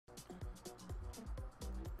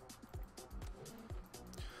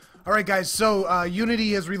Alright guys, so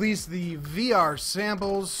Unity has released the VR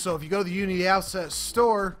samples, so if you go to the Unity Asset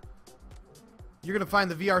Store, you're going to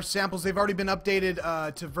find the VR samples. They've already been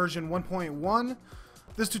updated to version 1.1.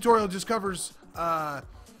 This tutorial just covers how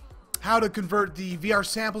to convert the VR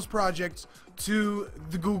samples project to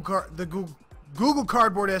the Google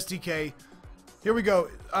Cardboard SDK. Here we go.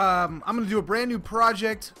 I'm going to do a brand new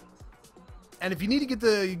project, and if you need to get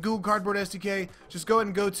the Google Cardboard SDK, just go ahead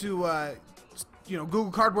and go to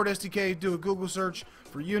Google Cardboard SDK, do a Google search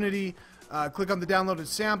for Unity, click on the downloaded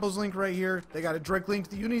samples link right here. They got a direct link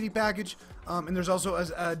to the Unity package, and there's also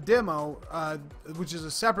a demo, which is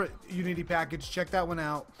a separate Unity package. Check that one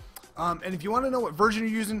out. And if you want to know what version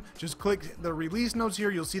you're using, just click the release notes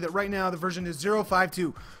here. You'll see that right now the version is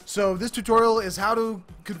 0.52. So this tutorial is how to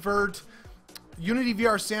convert Unity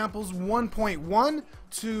VR samples 1.1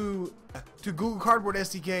 to Google Cardboard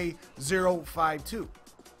SDK 0.52.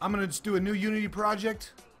 I'm going to just do a new Unity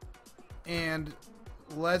project, and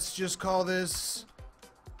let's just call this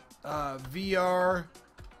VR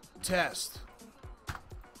test.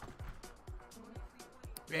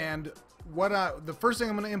 And the first thing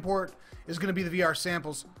I'm going to import is going to be the VR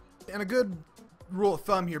samples. And a good rule of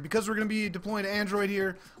thumb here, because we're going to be deploying to Android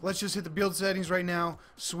here, let's just hit the build settings right now,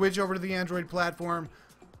 switch over to the Android platform.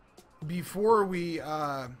 Before we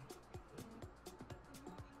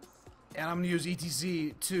and I'm going to use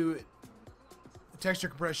etc to texture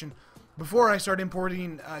compression before I start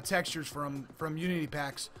importing textures from Unity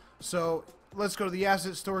packs. So let's go to the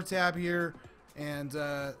Asset Store tab here and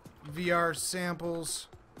VR samples.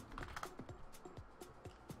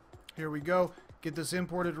 Here we go. Get this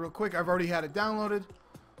imported real quick. I've already had it downloaded,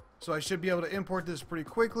 so I should be able to import this pretty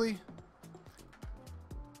quickly.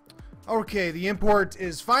 Okay, the import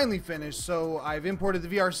is finally finished, so I've imported the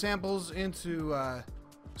VR samples into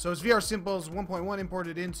so it's VR samples 1.1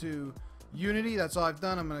 imported into Unity. That's all I've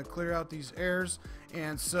done. I'm going to clear out these errors.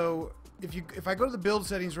 And so if I go to the build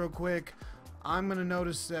settings real quick, I'm going to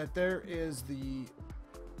notice that there is the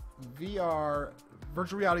VR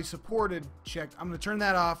virtual reality supported checked. I'm going to turn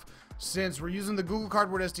that off since we're using the Google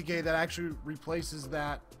Cardboard SDK that actually replaces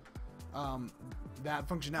that that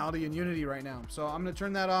functionality in Unity right now. So I'm going to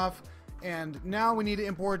turn that off, and now we need to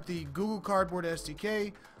import the Google Cardboard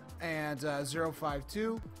SDK and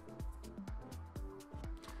 0.52.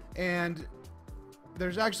 And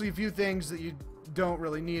there's actually a few things that you don't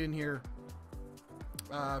really need in here.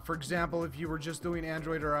 For example, if you were just doing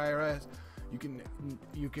Android or iOS,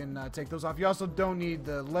 you can take those off. You also don't need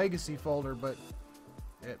the legacy folder, but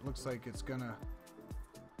it looks like it's gonna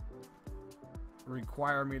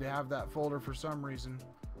require me to have that folder for some reason.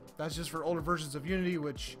 That's just for older versions of Unity,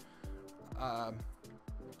 which I'm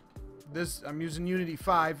using Unity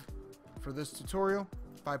 5 for this tutorial,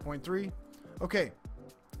 5.3. Okay,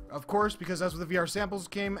 of course, because that's what the VR samples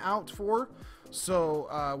came out for.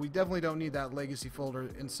 So we definitely don't need that legacy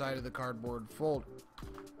folder inside of the cardboard folder.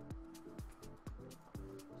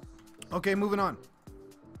 Okay, moving on.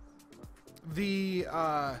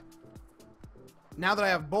 Now that I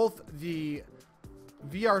have both the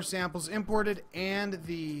VR samples imported and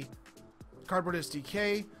the Cardboard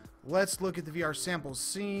SDK, let's look at the VR samples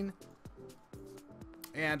scene.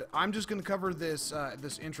 And I'm just going to cover this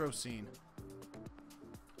this intro scene.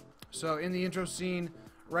 So in the intro scene,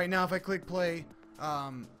 right now, if I click play,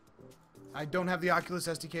 I don't have the Oculus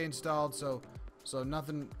SDK installed, so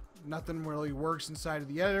nothing really works inside of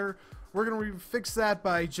the editor. We're going to fix that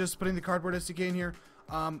by just putting the Cardboard SDK in here.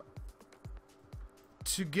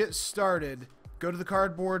 To get started, go to the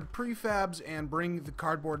Cardboard prefabs and bring the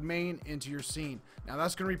Cardboard main into your scene. Now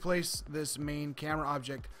that's going to replace this main camera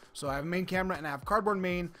object. So I have a main camera and I have Cardboard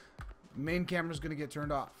main. Main camera is going to get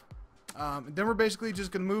turned off. Then we're basically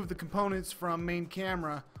just going to move the components from main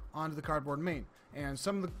camera onto the Cardboard main. And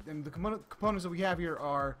some of the components that we have here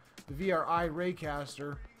are the VRI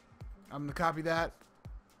Raycaster. I'm going to copy that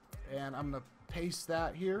and I'm going to paste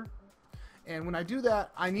that here. And when I do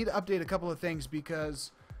that, I need to update a couple of things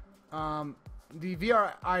because the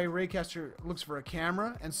VRI Raycaster looks for a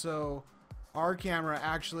camera, and so our camera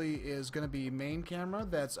actually is going to be main camera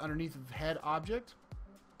that's underneath the head object.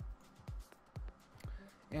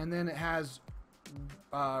 And then it has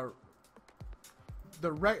the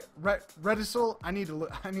reticle. I need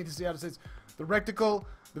to see how to say this. The reticle,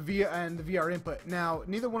 the and the VR input. Now,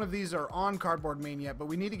 neither one of these are on Cardboard main yet, but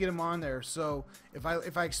we need to get them on there. So if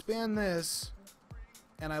I expand this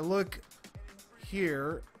and I look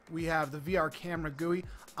here, we have the VR camera GUI.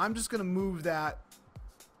 I'm just gonna move that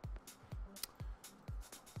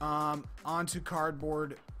onto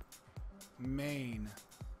Cardboard main.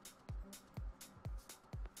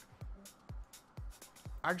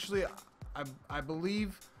 Actually, I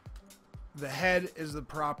believe the head is the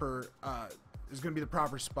proper is going to be the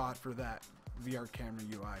proper spot for that VR camera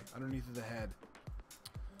UI underneath of the head,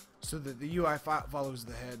 so that the UI follows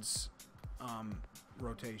the head's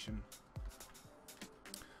rotation.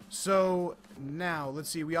 So now let's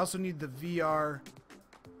see, we also need the VR.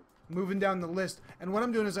 Moving down the list, and what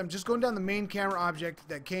I'm doing is I'm just going down the main camera object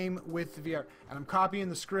that came with the VR, and I'm copying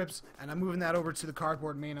the scripts and I'm moving that over to the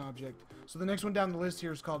cardboard main object. So the next one down the list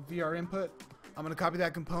here is called VR input. I'm going to copy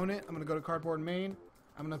that component, I'm going to go to cardboard main,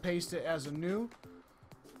 I'm going to paste it as a new,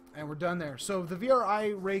 and we're done there. So the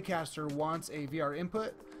VRI Raycaster wants a VR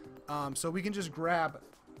input, so we can just grab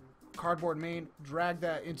cardboard main, drag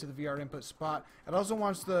that into the VR input spot. It also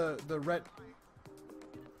wants the Reticle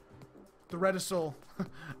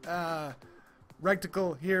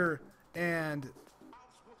Reticle here, and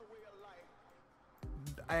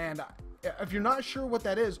if you're not sure what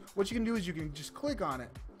that is, what you can do is you can just click on it,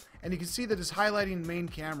 and you can see that it's highlighting main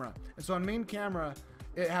camera. And so on main camera,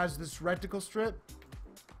 it has this Reticle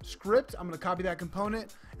script. I'm going to copy that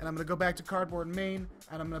component, and I'm going to go back to cardboard main,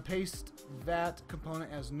 and I'm going to paste that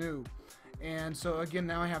component as new. And so again,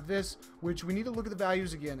 now I have this, which we need to look at the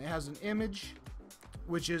values again. It has an image,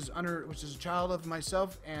 which is a child of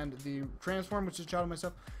myself, and the transform, which is a child of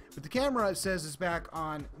myself. But the camera, it says, is back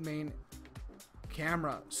on main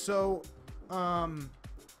camera. So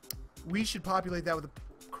we should populate that with the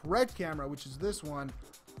correct camera, which is this one,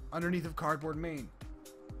 underneath of cardboard main.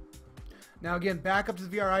 Now again, back up to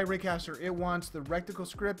the VRI Raycaster. It wants the Reticle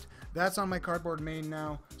script. That's on my cardboard main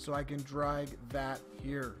now, so I can drag that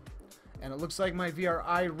here. And it looks like my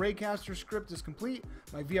VRI Raycaster script is complete,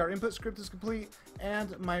 my VR input script is complete,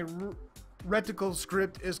 and my Reticle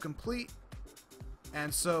script is complete.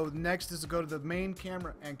 And so next is to go to the main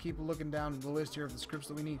camera and keep looking down the list here of the scripts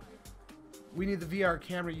that we need. We need the VR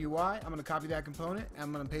camera UI. I'm going to copy that component, and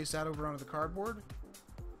I'm going to paste that over onto the cardboard.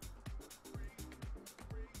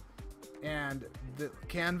 And the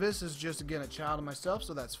canvas is just, again, a child of myself,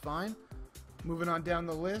 so that's fine. Moving on down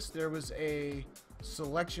the list, there was a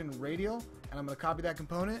selection radial, and I'm going to copy that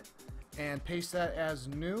component and paste that as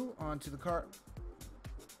new onto the cart.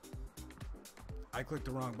 I clicked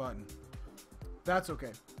the wrong button. That's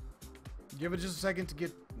okay. Give it just a second to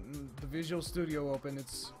get the Visual Studio open.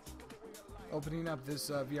 It's opening up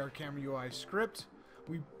this VR camera UI script.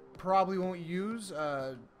 We probably won't use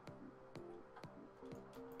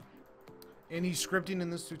any scripting in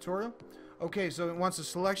this tutorial. Okay, so it wants a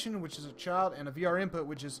selection, which is a child, and a VR input,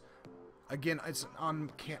 which is, again, it's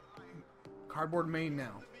on cardboard main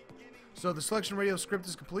now. So the selection radio script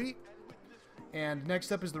is complete. And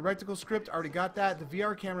next up is the Reticle script. Already got that. The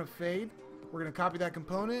VR camera fade. We're going to copy that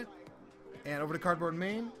component and over to cardboard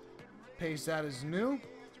main. Paste that as new.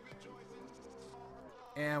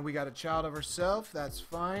 And we got a child of ourselves. That's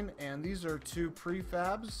fine. And these are two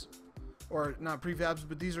prefabs. Or not prefabs,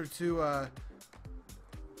 but these are two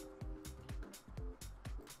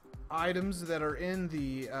items that are in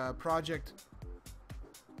the project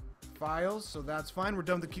files, so that's fine. We're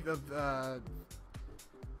done with the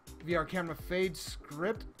VR camera fade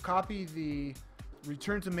script. Copy the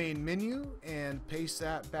return to main menu and paste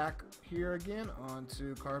that back here again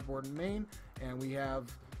onto cardboard main, and we have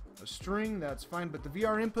a string. That's fine, but the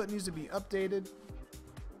VR input needs to be updated,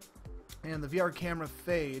 and the VR camera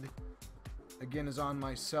fade again is on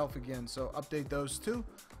myself again, so update those two.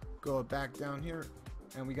 Go back down here,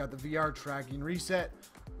 and we got the VR tracking reset,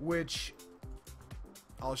 which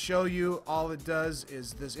I'll show you. All it does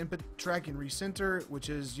is this input tracking recenter, which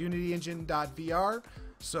is unityengine.vr.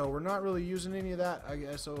 So we're not really using any of that, I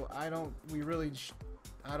guess. So I don't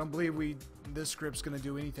believe this script's going to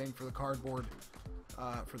do anything for the cardboard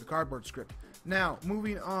script. Now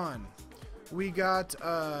moving on, we got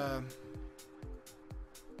a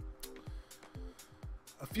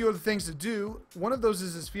few other things to do. One of those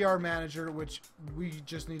is this VR manager, which we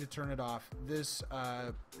just need to turn it off. This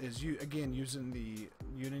is again using the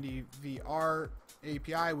Unity VR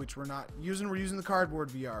API, which we're not using. We're using the Cardboard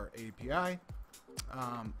VR API.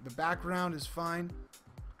 The background is fine.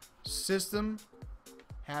 System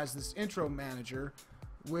has this intro manager,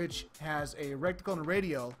 which has a Reticle and a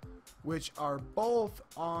radial, which are both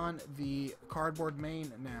on the cardboard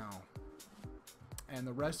main now. And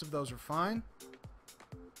the rest of those are fine.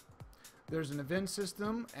 There's an event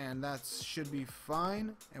system, and that should be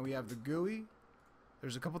fine. And we have the GUI.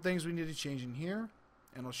 There's a couple things we need to change in here,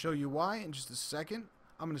 and I'll show you why in just a second.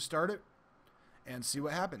 I'm going to start it and see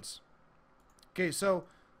what happens. Okay, so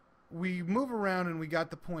we move around and we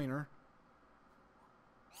got the pointer,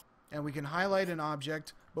 and we can highlight an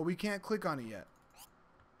object, but we can't click on it yet.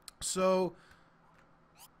 So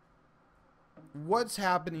what's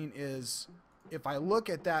happening is if I look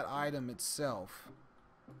at that item itself,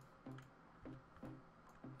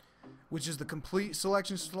 which is the complete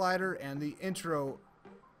selection slider and the intro.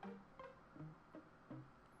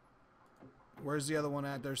 Where's the other one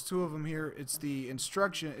at? There's two of them here. It's the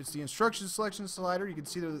instruction selection slider. You can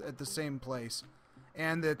see they're at the same place.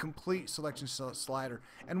 And the complete selection slider.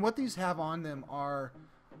 And what these have on them are,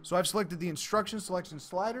 so I've selected the instruction selection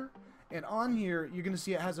slider, and on here you're going to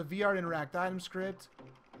see it has a VR interact item script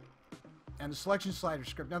and the selection slider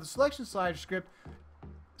script. Now the selection slider script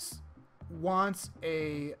wants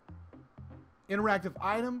a interactive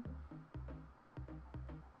item,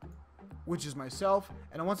 which is myself,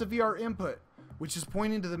 and it wants a VR input, which is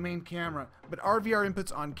pointing to the main camera, but our VR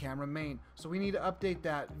input's on camera main, so we need to update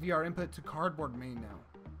that VR input to cardboard main now.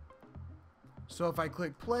 So if I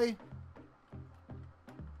click play,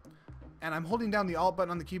 and I'm holding down the Alt button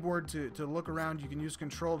on the keyboard to look around, you can use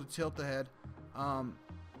Control to tilt the head, and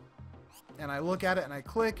I look at it and I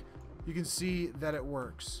click, you can see that it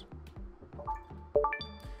works.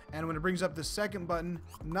 And when it brings up the second button,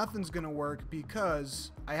 nothing's going to work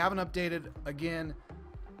because I haven't updated, again,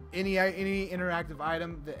 any interactive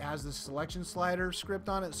item that has the selection slider script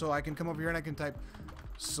on it. So I can come over here and I can type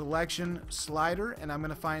selection slider, and I'm going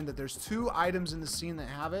to find that there's two items in the scene that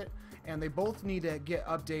have it, and they both need to get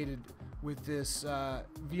updated with this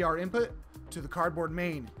VR input to the cardboard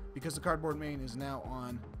main, because the cardboard main is now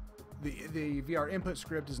on, the VR input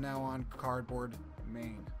script is now on cardboard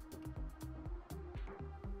main.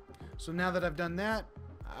 So now that I've done that,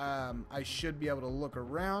 I should be able to look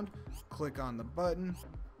around, click on the button,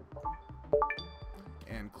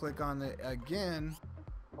 and click on it again,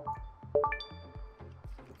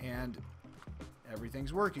 and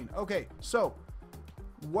everything's working. Okay, so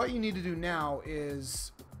what you need to do now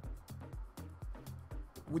is,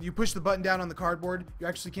 when you push the button down on the cardboard, you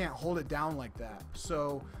actually can't hold it down like that.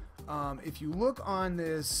 So if you look on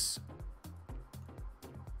this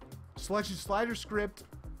selection slider script,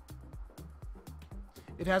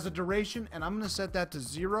 it has a duration, and I'm going to set that to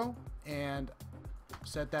 0 and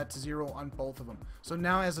set that to 0 on both of them. So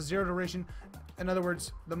now it has a 0 duration. In other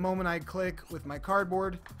words, the moment I click with my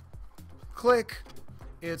cardboard, click,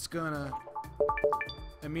 it's going to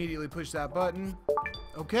immediately push that button.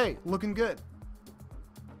 Okay, looking good.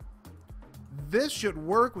 This should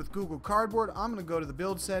work with Google Cardboard. I'm going to go to the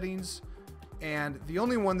build settings, and the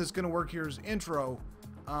only one that's going to work here is intro.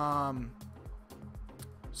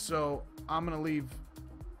 So I'm going to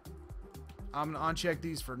uncheck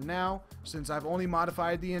these for now, since I've only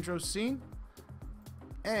modified the intro scene,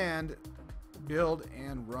 and build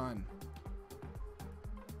and run.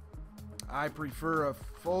 I prefer a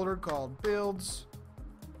folder called builds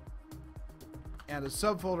and a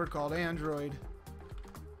subfolder called Android,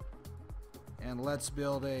 and let's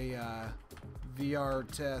build a VR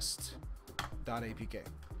test.apk.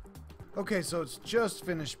 Okay, so it's just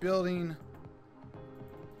finished building.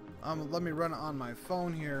 Let me run it on my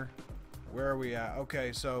phone here. Where are we at?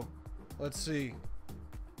 Okay, so let's see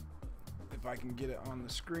if I can get it on the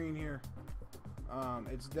screen here.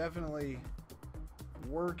 It's definitely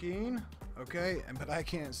working. Okay, but I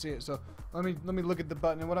can't see it. So let me look at the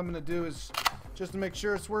button. And what I'm going to do is, just to make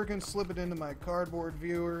sure it's working, slip it into my cardboard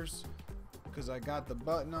viewers, because I got the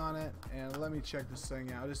button on it. And let me check this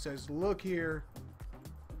thing out. It says, look here.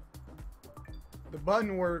 The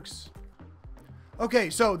button works. Okay,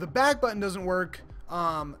 so the back button doesn't work.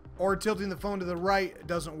 Or tilting the phone to the right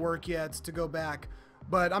doesn't work yet to go back,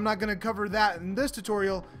 but I'm not going to cover that in this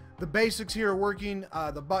tutorial. The basics here are working.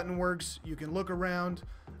 The button works. You can look around.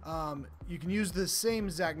 You can use the same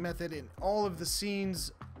exact method in all of the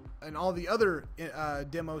scenes and all the other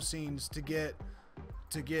demo scenes to get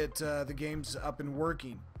the games up and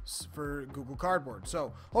working for Google Cardboard.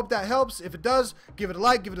 So hope that helps. If it does, give it a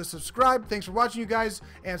like, give it a subscribe. Thanks for watching, you guys,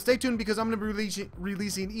 and stay tuned, because I'm going to be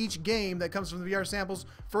releasing each game that comes from the VR samples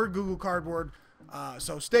for Google Cardboard.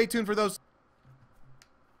 So stay tuned for those.